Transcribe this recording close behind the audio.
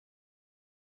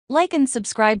Like and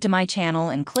subscribe to my channel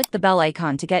and click the bell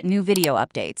icon to get new video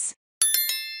updates.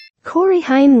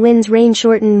 Heim wins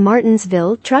rain-shortened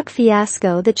Martinsville truck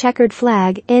fiasco. The checkered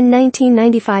flag in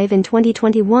 1995 and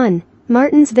 2021.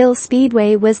 Martinsville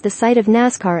Speedway was the site of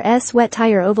NASCAR's wet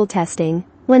tire oval testing,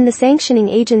 when the sanctioning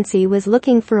agency was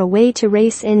looking for a way to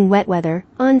race in wet weather.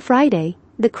 On Friday,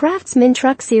 the Craftsman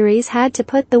Truck Series had to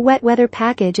put the wet weather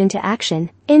package into action,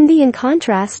 in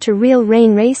contrast to real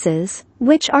rain races,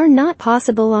 which are not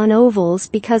possible on ovals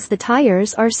because the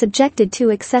tires are subjected to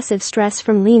excessive stress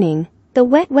from leaning. The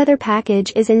wet weather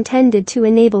package is intended to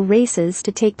enable races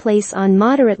to take place on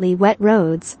moderately wet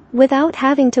roads, without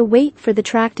having to wait for the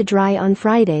track to dry on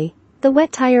Friday. The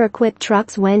wet tire-equipped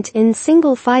trucks went in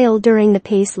single file during the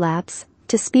pace laps,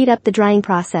 to speed up the drying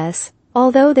process,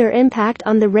 although their impact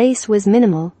on the race was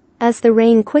minimal, as the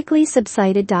rain quickly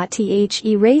subsided.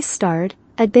 The race start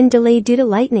had been delayed due to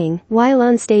lightning. While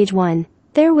on stage 1,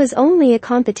 there was only a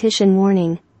competition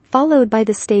warning, followed by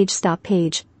the stage stop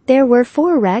page. There were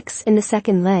 4 wrecks in the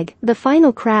second leg. The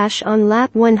final crash on lap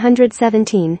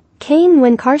 117 came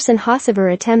when Carson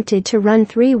Hocevar attempted to run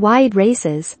 3 wide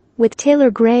races with Taylor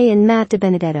Gray and Matt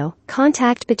DiBenedetto.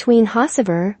 Contact between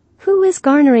Hocevar, who is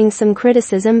garnering some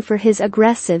criticism for his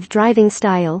aggressive driving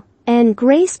style, and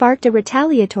Gray sparked a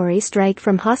retaliatory strike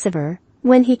from Hocevar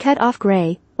when he cut off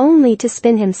Gray, only to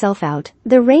spin himself out.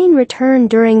 The rain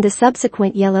returned during the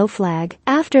subsequent yellow flag.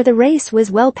 After the race was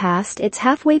well past its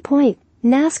halfway point,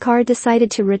 NASCAR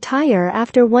decided to retire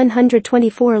after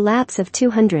 124 laps of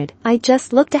 200. "I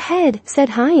just looked ahead," said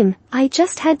Heim. "I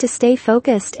just had to stay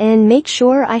focused and make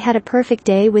sure I had a perfect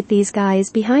day with these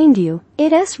guys behind you.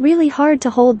 It's really hard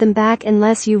to hold them back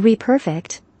unless you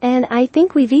re-perfect. And I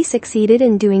think we've succeeded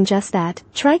in doing just that."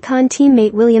 Tricon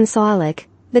teammate William Sawalek,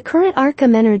 the current ARCA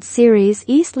Menards Series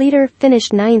East leader,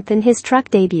 finished 9th in his truck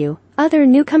debut. Other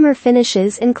newcomer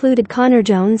finishes included Connor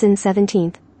Jones in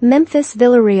 17th. Memphis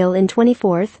Villarreal in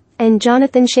 24th, and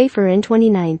Jonathan Schaefer in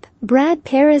 29th. Brad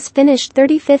Perez finished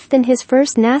 35th in his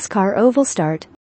first NASCAR oval start.